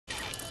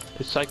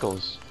It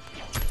cycles.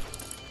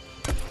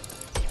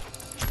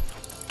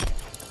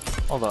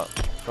 Hold up.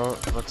 Go,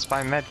 let's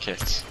buy med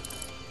kits.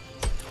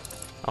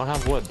 I don't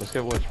have wood. Let's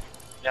get wood.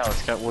 Yeah,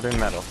 let's get wood and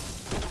metal.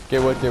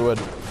 Get wood, get wood.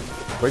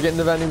 We're getting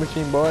the vending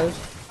machine, boys.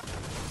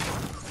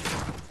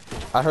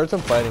 I heard some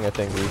fighting, I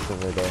think,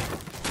 recently, though.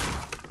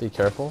 Be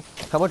careful.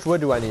 How much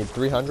wood do I need?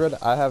 300?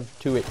 I have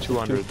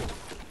 200.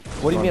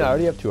 What do you mean? I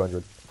already have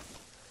 200.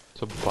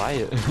 So buy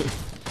it.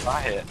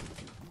 Buy it.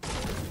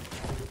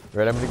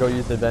 Right, I'm gonna go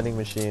use the vending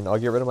machine. I'll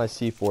get rid of my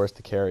C4s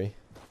to carry.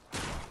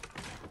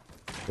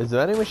 Is the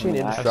vending machine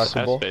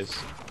indestructible? Space.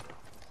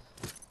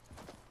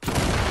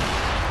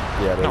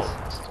 Yeah, it is. No.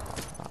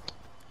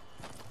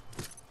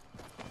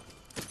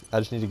 I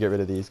just need to get rid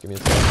of these. Give me a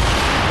second.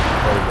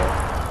 There we go.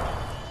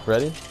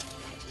 Ready?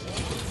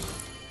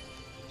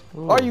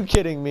 Ooh. Are you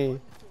kidding me?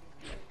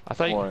 I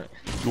thought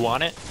you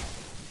want it?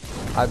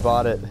 I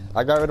bought it.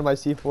 I got rid of my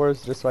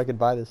C4s just so I could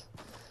buy this.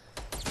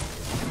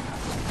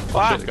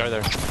 Oh shit, the guy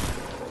there.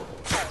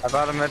 I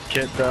bought a med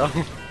kit though.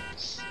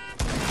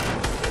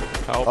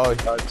 Help. Oh,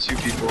 Got 2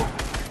 people.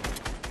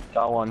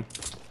 Got 1.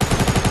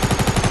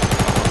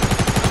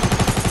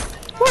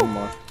 One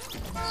more.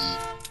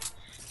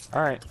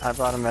 Alright, I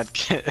bought a med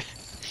kit.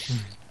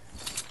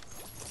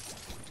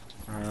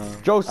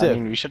 Joseph! I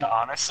mean, we should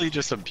honestly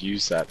just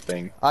abuse that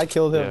thing. I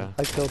killed him. Yeah.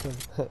 I killed him.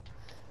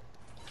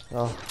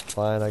 Oh,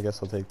 fine. I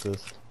guess I'll take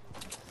this.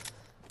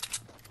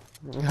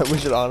 We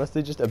should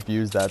honestly just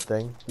abuse that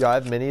thing. Yo, I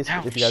have minis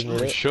Yeah, if you guys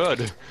need We it.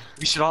 should.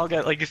 We should all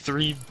get like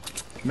 3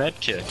 med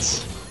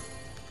kits.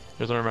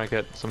 Here's another med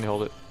kit. Somebody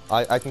hold it.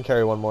 I can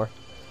carry one more.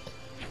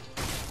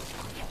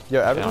 Yo,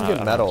 everyone Yeah,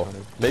 get I metal. don't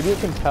know. Maybe it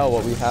can tell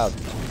what we have.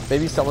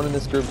 Maybe someone in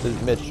this group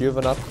is Mitch. Do you have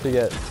enough to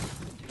get?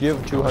 Do you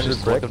have 200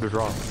 Just bricks? selective to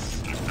draw.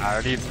 I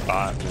already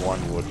bought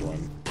 1 wood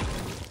one.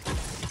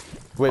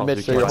 Wait, Oh, Mitch,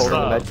 so so you you're can't-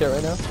 holding a med kit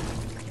right now?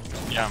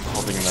 Yeah, I'm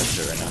holding a med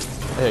kit right now.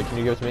 Hey, can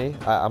you give it to me?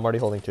 I'm already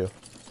holding 2.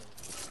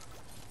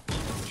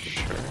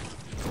 Sure.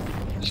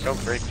 Just go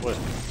break wood.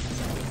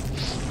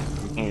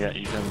 We can get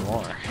even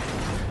more.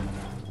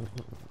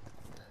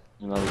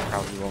 You know, we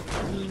probably won't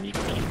really need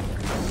it anymore.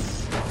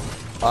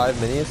 5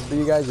 minis for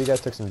you guys. You guys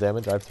took some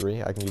damage. I have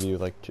 3. I can give you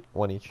like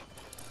 1 each.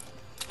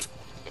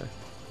 Okay.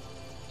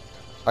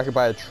 I could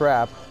buy a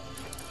trap.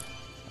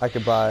 I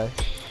could buy.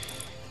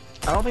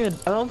 I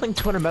don't think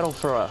 200 metal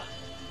for a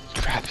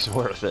trap is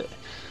worth it.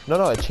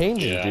 No, it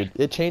changes, Yeah. dude.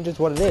 It changes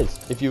what it is.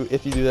 If you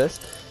do this,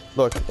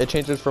 look, it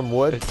changes from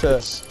wood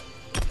to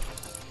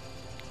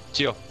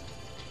Gio.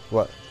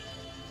 what?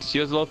 See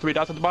those little 3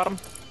 dots at the bottom?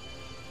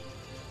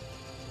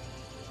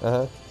 Uh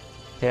huh.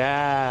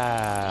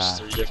 Yeah. There's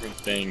 3 different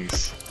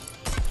things.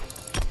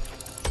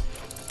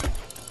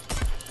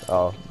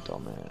 Oh.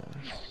 Dumbass.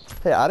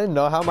 Hey, I didn't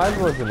know. How am I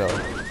supposed to know?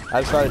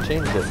 I just thought it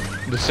changed it.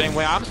 The same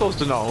way I'm supposed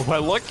to know by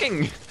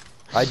looking.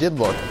 I did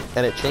look,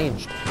 and it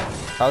changed.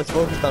 I was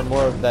focused on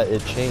more of that.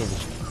 It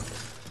changed.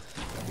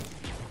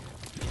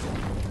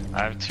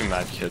 I have 2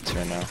 med kits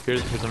right now.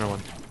 Here's another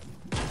one.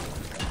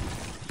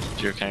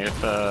 Drew, can I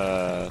get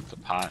the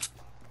pot?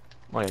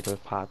 Oh yeah, the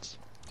pots.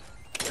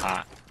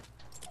 Pot.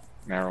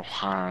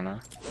 Marijuana.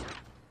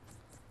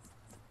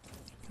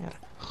 Yeah.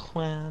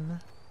 Juan.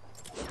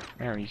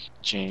 Mary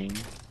Jane.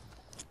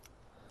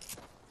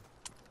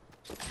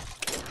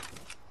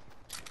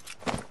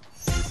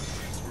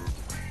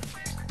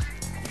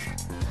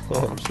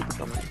 Oh, I'm super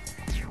dumb.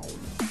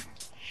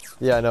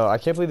 Yeah, I know. I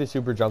can't believe the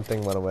super jump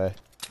thing went away.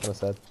 Kind of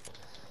sad.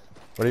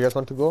 Where do you guys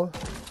want to go?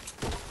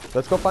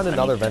 Let's go find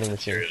another vending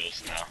machine.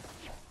 Materials now.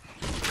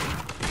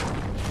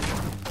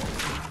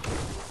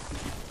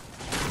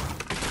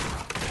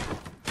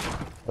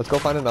 Let's go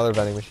find another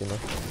vending machine though.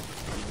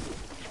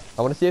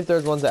 I want to see if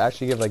there's ones that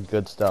actually give like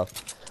good stuff.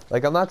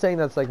 Like I'm not saying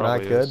that's like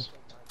Probably not good, is.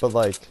 but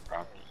like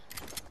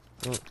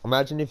Probably.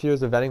 imagine if there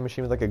was a vending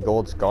machine with like a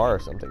gold scar or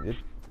something, dude.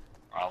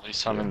 Probably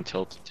some in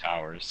Tilted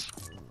Towers.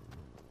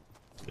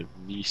 At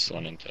least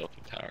one in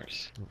Tilted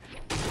Towers.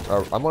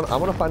 I want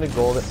to find a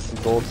gold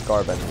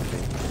scar vending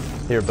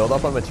machine. Here, build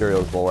up on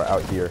materials while we're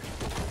out here.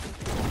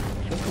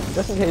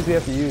 Just in case we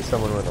have to use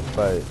someone in a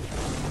fight.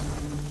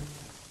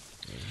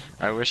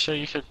 I wish that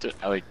you could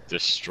like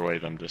destroy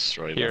them.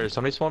 Here,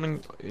 somebody's holding.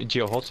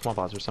 Gio, hold small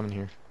pots. There's someone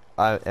here.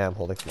 I am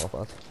holding small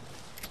pots.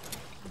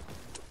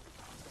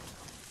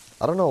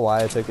 I don't know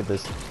why I took it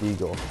this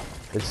eagle.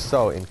 It's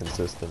so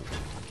inconsistent.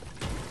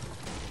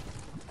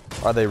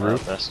 Are they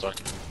roof? Best luck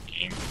in the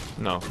game.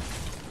 No.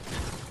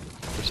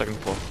 The second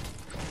floor.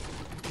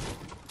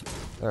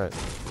 Alright.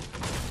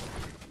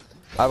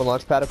 I have a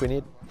launch pad if we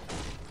need.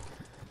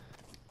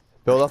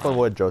 Build up on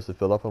wood, Joseph.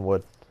 Build up on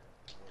wood.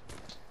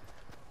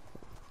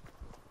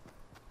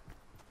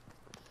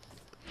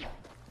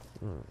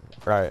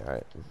 Right,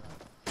 right.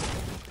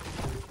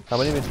 How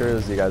many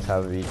materials do you guys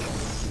have of each?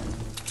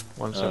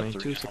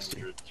 172, 60.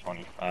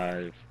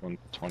 325,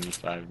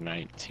 125,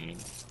 19.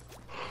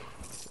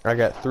 I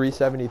got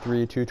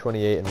 373,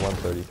 228, and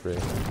 133.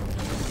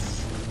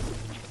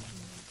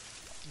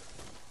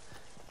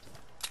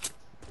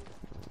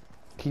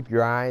 Keep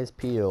your eyes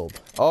peeled.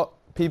 Oh,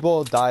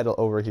 people died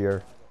over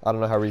here. I don't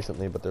know how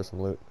recently, but there's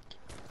some loot.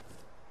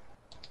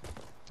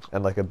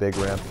 and like a big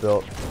ramp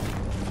built.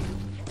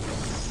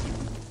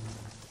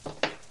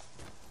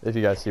 If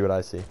you guys see what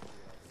I see.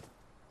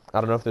 I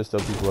don't know if there's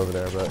still people over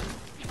there, but.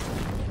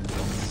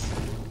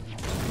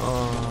 Yeah,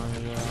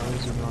 I'll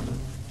zoom on it.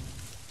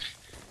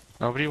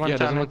 Nobody went Yeah,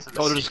 down doesn't into look.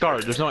 the Oh, there's a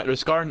scar. secret. There's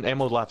scar and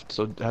ammo left,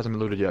 so it hasn't been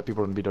looted yet.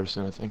 People wouldn't be there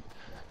soon, I think.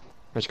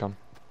 Mitch, come.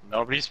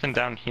 Nobody's been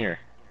down here.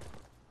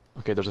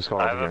 Okay, there's a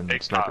scar I over have here a and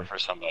big sniper. pot for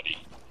somebody.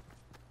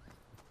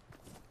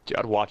 Dude,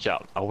 I'd watch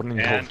out. I wouldn't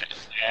even go.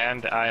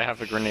 And I have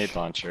a grenade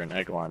launcher, an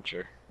egg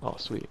launcher. Oh,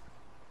 sweet.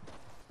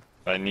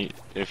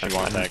 If you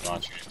want an egg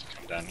launcher, you have to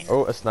come down here.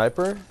 Oh, a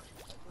sniper?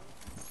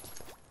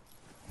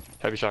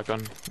 Heavy shotgun,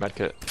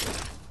 medkit.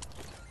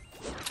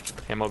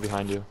 Ammo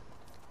behind you.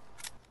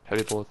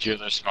 Heavy bullets. Two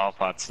other small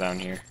pots down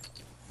here.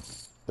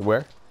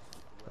 Where?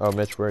 Oh,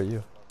 Mitch, where are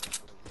you?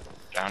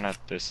 Down at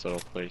this little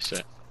place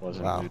that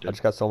wasn't Wow, looted. I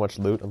just got so much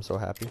loot. I'm so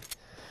happy.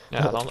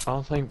 Yeah, I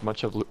don't think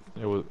much of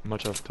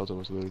Tilted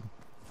was looted.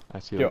 I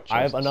see. Yo, like,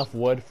 I have chests. enough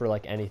wood for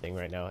like anything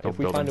right now. If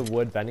we find a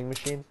wood vending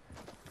machine.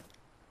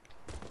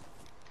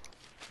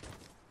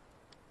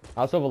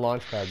 I also have a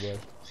launch pad, boys.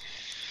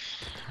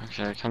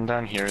 Okay, come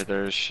down here.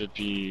 There should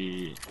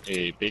be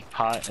a big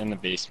pot in the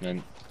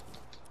basement.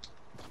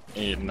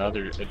 A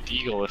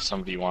deagle if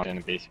somebody wants in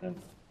the basement.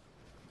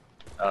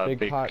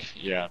 Big pot.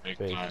 Yeah, big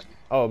pot.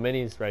 Oh,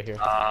 minis right here.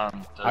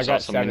 There's got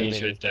also 7 minis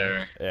minis right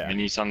there. Yeah.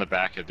 Minis on the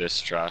back of this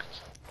truck.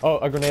 Oh,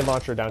 a grenade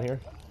launcher down here.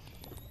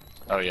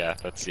 Oh yeah,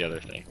 that's the other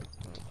thing.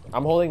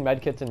 I'm holding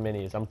medkits and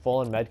minis. I'm full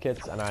on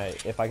medkits, and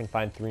if I can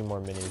find 3 more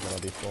minis, then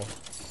I'll be full.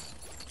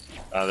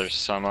 There's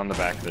some on the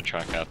back of the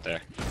truck out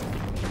there.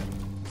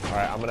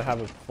 Alright, I'm gonna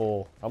have it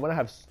full.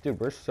 Dude,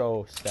 we're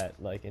so set,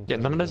 like, in Yeah,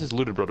 none of this is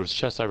looted, bro. There's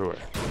chests everywhere.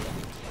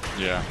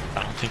 Yeah,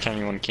 I don't think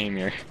anyone came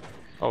here.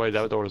 Oh wait,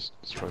 that door was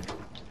destroyed.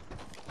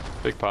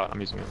 Big pot,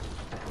 I'm using it.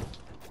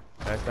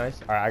 Nice,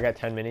 nice. Alright, I got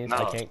 10 minis. No.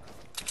 I can't.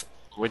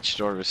 Which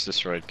door was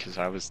destroyed? Because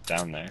I was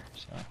down there.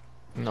 So.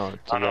 No,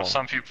 it's Oh a no, wall.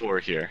 some people were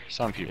here.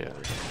 Some people Yeah.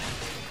 were here.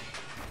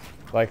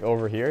 Like,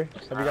 over here?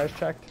 Have you guys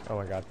checked? Oh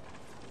my god.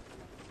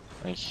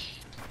 Like,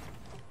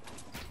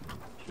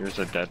 here's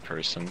a dead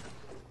person.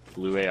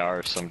 Blue AR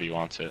if somebody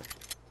wants it.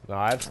 No,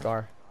 I have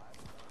Scar.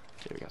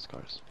 Yeah, we got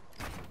scars.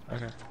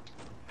 Okay.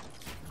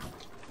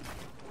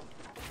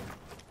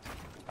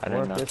 I I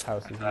wonder didn't if know. this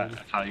house is I easy.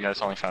 thought you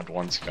guys only found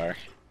one scar.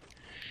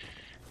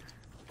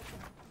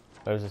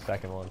 There's a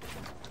second one.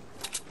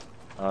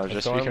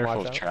 Just Storm, be careful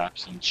watch of out.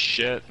 traps and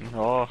shit.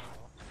 Oh.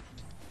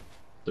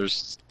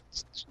 There's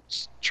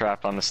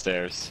trap on the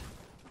stairs.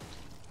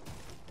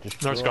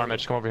 Just No throw scar, it.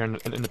 Mitch. Come over here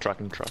in the truck.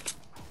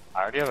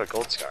 I already have a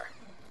gold scar.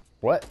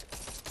 What?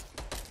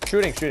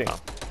 Shooting, shooting. Oh.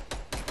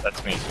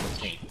 That's me.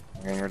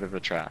 I'm getting rid of the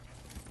trap.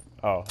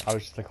 Oh, I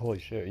was just like, holy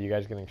shit, you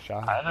guys getting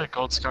shot? I had a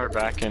gold scar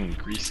back in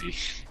Greasy.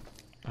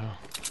 Oh.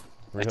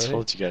 I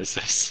told you guys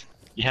this.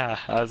 Yeah,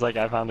 I was like,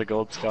 I found a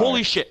gold scar.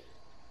 Holy shit!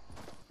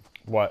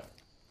 What?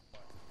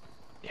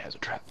 Yeah, it's a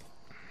trap.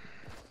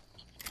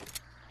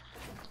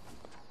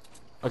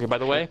 Okay, by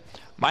the way,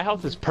 my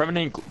house is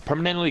permanently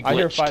glitched. I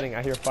hear fighting,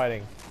 I hear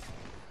fighting.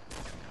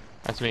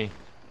 That's me.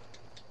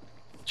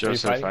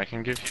 Joseph, fighting? I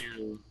can give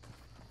you.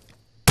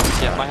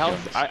 Yeah, my house.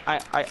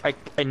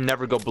 I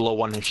never go below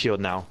 1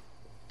 shield now.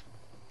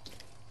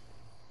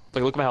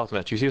 Like, look at my house,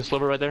 Mitch. You see the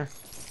sliver right there?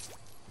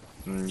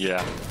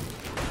 Yeah.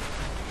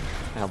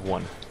 I have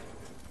 1.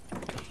 I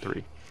have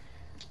 3.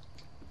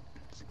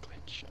 It's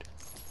glitched.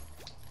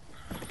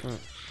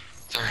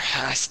 There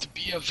has to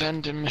be a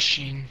vending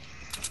machine.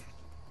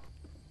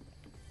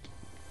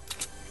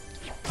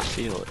 I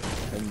feel it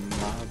in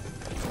my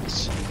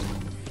bones.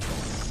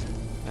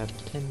 I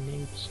have 10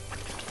 nades.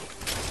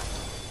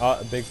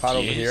 A big pot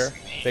over Jeez. here.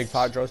 Big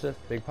pot, Joseph.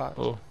 Big pot.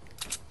 Oh. Do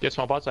you have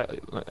small pots? I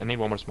need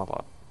 1 more small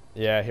pot.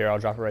 Yeah, here, I'll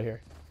drop it right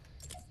here.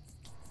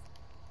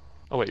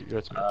 Oh wait, you're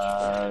at some.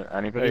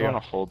 Anybody There you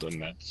want to hold a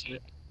med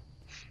kit?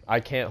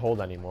 I can't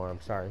hold anymore, I'm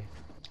sorry.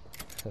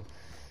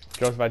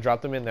 Joseph, I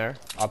dropped them in there,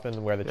 up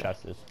in where the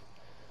chest is.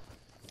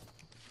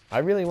 I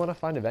really want to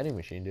find a vending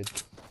machine, dude.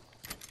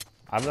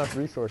 I have enough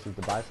resources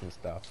to buy some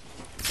stuff.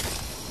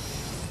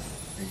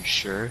 Are you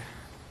sure?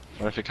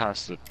 What if it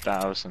costs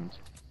 1,000?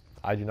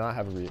 I do not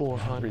have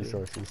 400.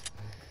 resources.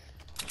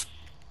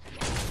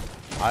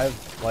 I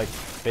have like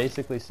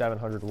basically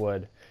 700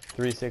 wood,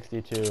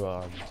 362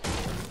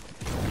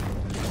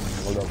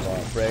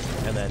 brick,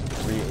 and then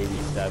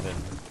 387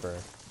 for.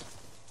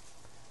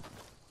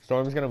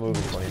 Storm's gonna move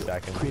in 20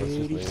 seconds. Let's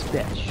just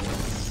leave.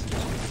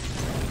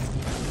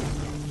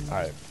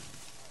 Alright.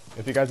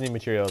 If you guys need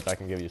materials, I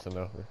can give you some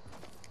over.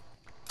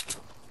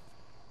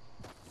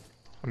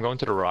 I'm going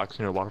to the rocks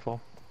near the waterfall.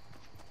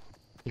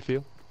 You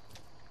feel?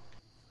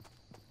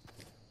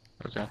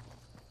 Okay.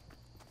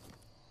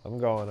 I'm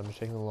going, I'm just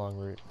taking the long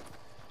route.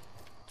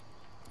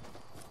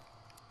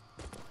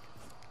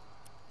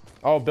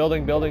 Oh,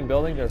 building.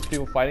 There's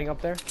people fighting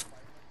up there.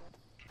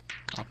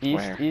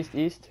 Where?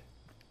 East.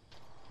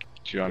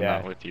 Gee, I'm Yeah.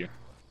 not with you.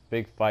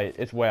 Big fight.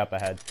 It's way up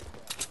ahead.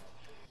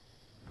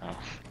 Oh.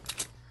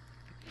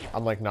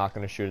 I'm like not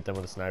gonna shoot at them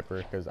with a sniper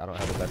because I don't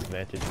have the best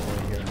vantage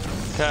point here.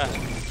 Okay.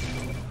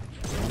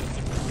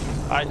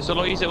 Ay,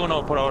 solo hice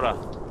uno por ahora.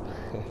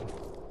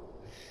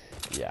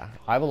 Yeah,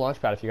 I have a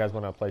launch pad if you guys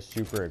want to play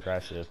super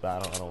aggressive,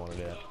 but I don't want to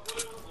do it.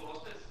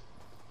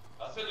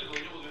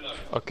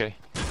 Okay.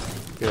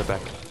 Be right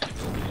back.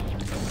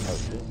 Oh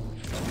shit.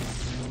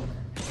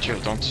 Joe,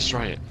 don't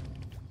destroy it.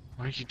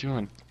 What are you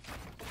doing?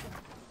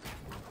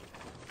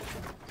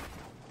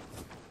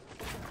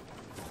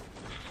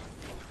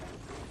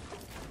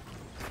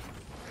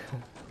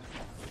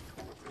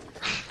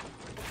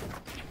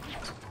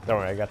 Don't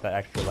worry, I got that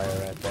extra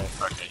layer right there.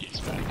 Okay, he's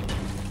back.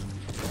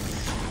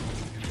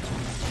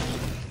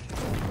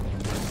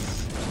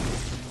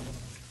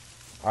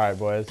 Alright,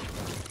 boys.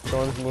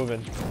 Storm's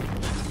moving.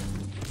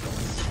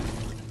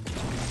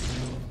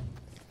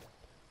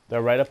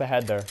 They're right up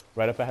ahead there.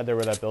 Right up ahead there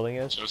where that building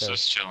is.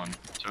 Joseph's chilling.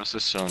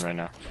 Joseph's chilling right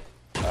now.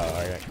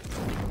 Oh, okay.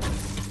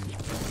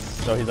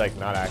 So he's like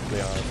not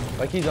actually on.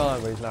 Like he's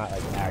on, but he's not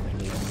like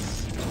actually.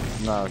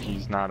 No,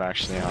 he's not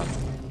actually on.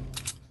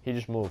 He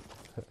just moved.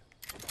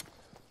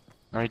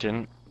 No, he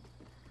didn't.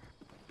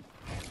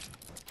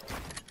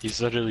 He's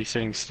literally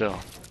sitting still.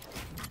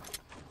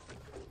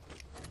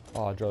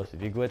 Oh, Joseph,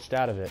 you glitched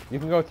out of it. You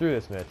can go through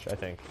this, Mitch, I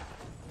think.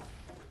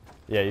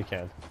 Yeah, you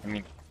can. I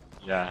mean,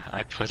 yeah,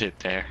 I put it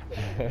there.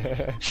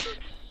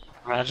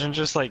 Imagine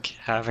just like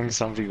having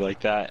somebody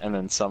like that, and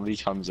then somebody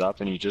comes up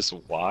and you just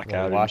walk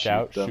out and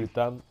shoot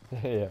them.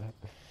 Yeah.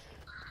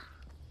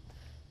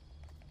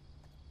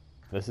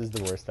 This is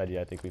the worst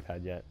idea I think we've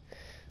had yet.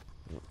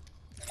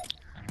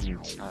 I mean,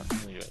 it's not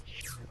really a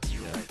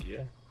good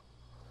idea.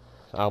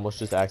 I almost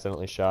just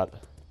accidentally shot.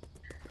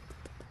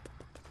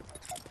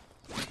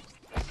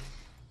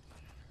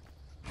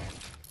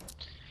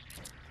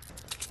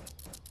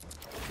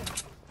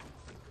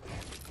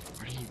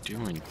 What are you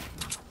doing?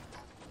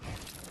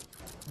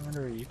 What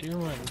are you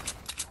doing?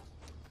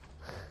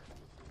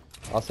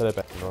 I'll set it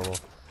back to normal.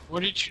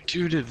 What did you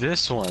do to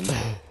this one?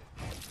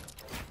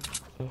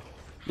 You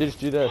just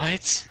do this.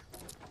 What?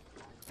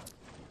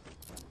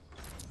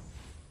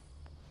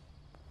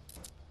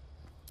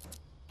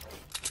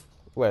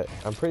 Wait,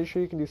 I'm pretty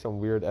sure you can do some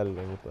weird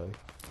editing with that.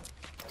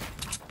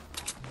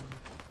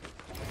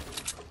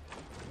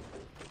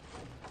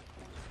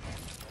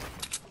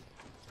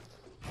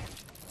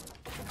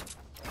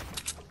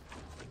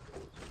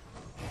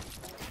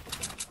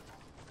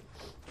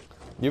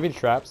 You have any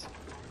traps?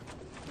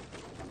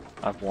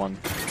 I've won.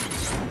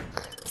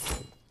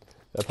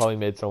 That probably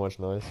made so much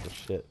noise, but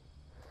shit.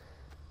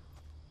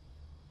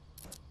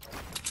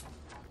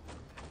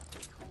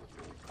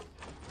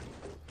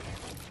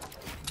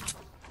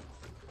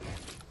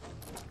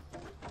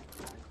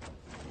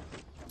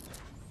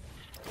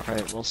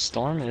 Alright, well,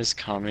 Storm is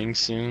coming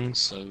soon,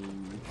 so...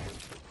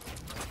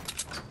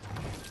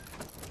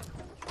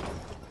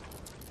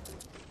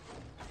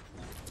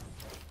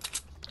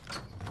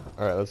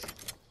 Alright, let's...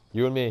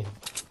 You and me.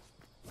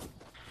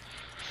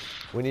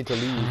 We need to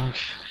leave.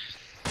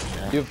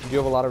 Yeah. Do you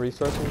have a lot of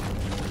resources?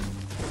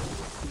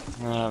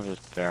 I have a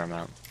fair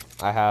amount.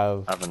 I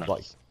have enough.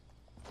 like...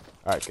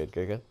 Alright,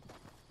 good.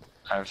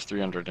 I have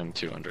 300 and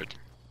 200.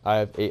 I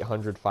have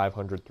 800,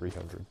 500,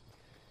 300.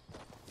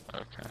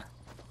 Okay.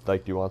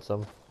 Like, do you want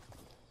some?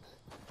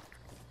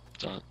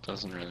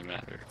 Doesn't really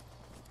matter.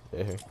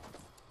 Yeah, here.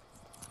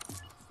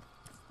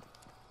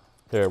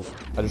 Here,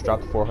 I just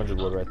dropped 400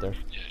 wood right there.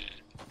 Yeah.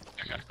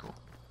 Okay, cool.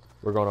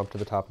 We're going up to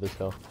the top of this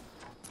hill.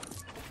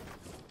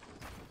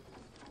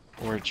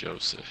 Or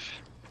Joseph.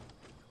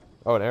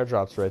 Oh, an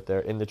airdrop's right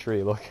there in the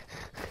tree, look.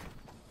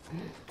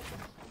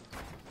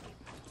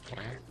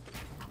 Where?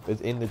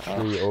 It's in the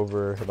tree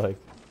over, like...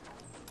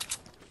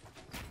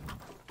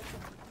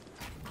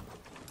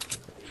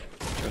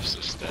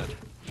 Joseph's dead.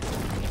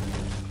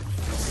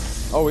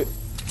 Oh, we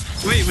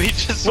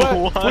just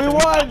what? won! We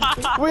won!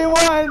 We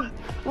won!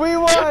 We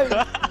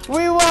won!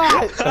 We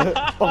won!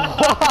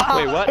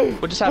 Wait, what?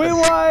 What just happened?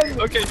 We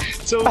won! Okay,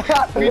 so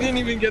we didn't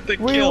even get the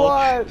We kill.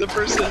 won! The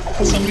person,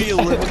 somebody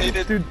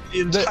eliminated Dude,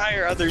 the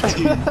entire other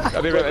team.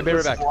 I'll be right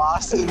back.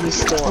 Lost in the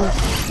storm.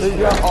 They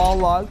got all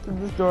lost in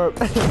the storm.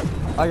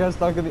 I got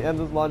stuck in the end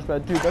of this launch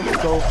pad. Dude,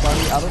 that's so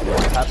funny. I don't think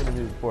that's happened to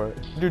me before.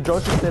 Dude,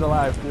 Joseph stayed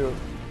alive, too.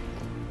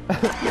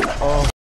 Oh.